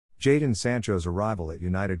Jadon Sancho's arrival at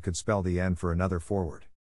United could spell the end for another forward.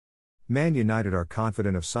 Man United are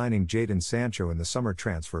confident of signing Jadon Sancho in the summer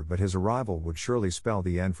transfer, but his arrival would surely spell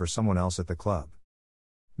the end for someone else at the club.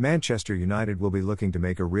 Manchester United will be looking to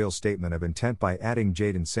make a real statement of intent by adding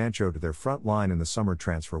Jadon Sancho to their front line in the summer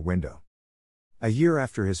transfer window. A year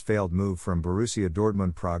after his failed move from Borussia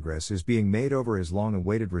Dortmund, progress is being made over his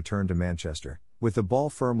long-awaited return to Manchester, with the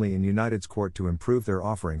ball firmly in United's court to improve their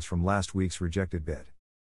offerings from last week's rejected bid.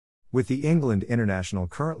 With the England international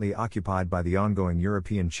currently occupied by the ongoing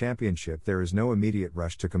European Championship, there is no immediate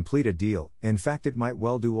rush to complete a deal. In fact, it might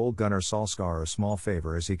well do Ole Gunnar Solskjaer a small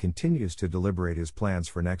favor as he continues to deliberate his plans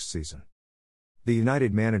for next season. The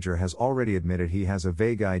United manager has already admitted he has a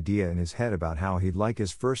vague idea in his head about how he'd like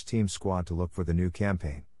his first-team squad to look for the new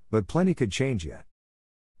campaign, but plenty could change yet.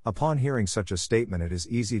 Upon hearing such a statement, it is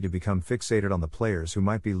easy to become fixated on the players who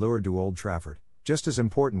might be lured to Old Trafford. Just as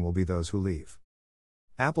important will be those who leave.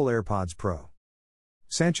 Apple AirPods Pro.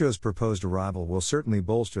 Sancho's proposed arrival will certainly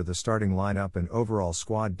bolster the starting lineup and overall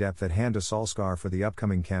squad depth at hand to Solskjaer for the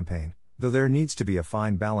upcoming campaign, though there needs to be a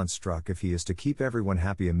fine balance struck if he is to keep everyone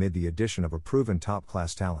happy amid the addition of a proven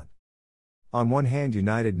top-class talent. On one hand,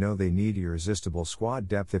 United know they need irresistible squad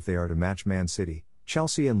depth if they are to match Man City,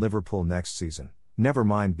 Chelsea and Liverpool next season, never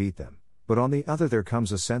mind beat them, but on the other there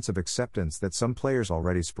comes a sense of acceptance that some players'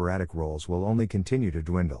 already sporadic roles will only continue to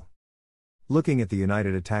dwindle. Looking at the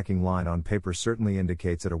United attacking line on paper certainly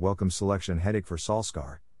indicates it a welcome selection headache for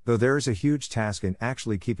Solskjaer, though there is a huge task in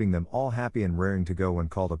actually keeping them all happy and raring to go when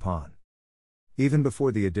called upon. Even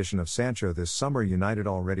before the addition of Sancho this summer, United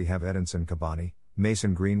already have Edinson Cavani,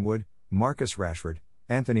 Mason Greenwood, Marcus Rashford,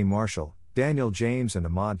 Anthony Martial, Daniel James and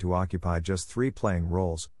Ahmad to occupy just 3 playing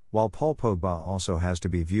roles, while Paul Pogba also has to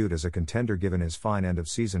be viewed as a contender given his fine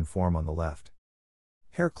end-of-season form on the left.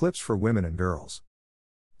 Hair clips for women and girls.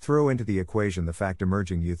 Throw into the equation the fact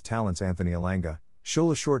emerging youth talents Anthony Elanga,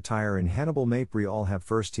 Shola Shortire and Hannibal Mapri all have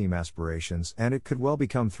first-team aspirations, and it could well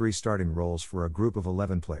become 3 starting roles for a group of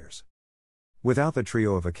 11 players. Without the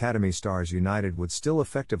trio of academy stars, United would still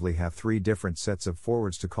effectively have 3 different sets of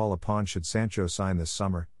forwards to call upon should Sancho sign this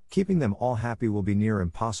summer. Keeping them all happy will be near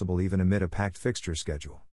impossible even amid a packed fixture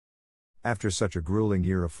schedule. After such a grueling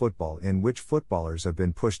year of football in which footballers have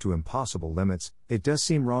been pushed to impossible limits, it does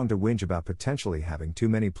seem wrong to whinge about potentially having too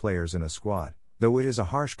many players in a squad, though it is a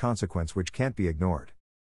harsh consequence which can't be ignored.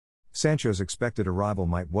 Sancho's expected arrival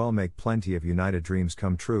might well make plenty of United dreams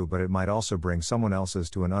come true, but it might also bring someone else's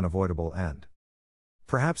to an unavoidable end.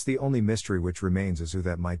 Perhaps the only mystery which remains is who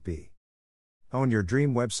that might be. Own your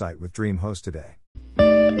dream website with DreamHost today.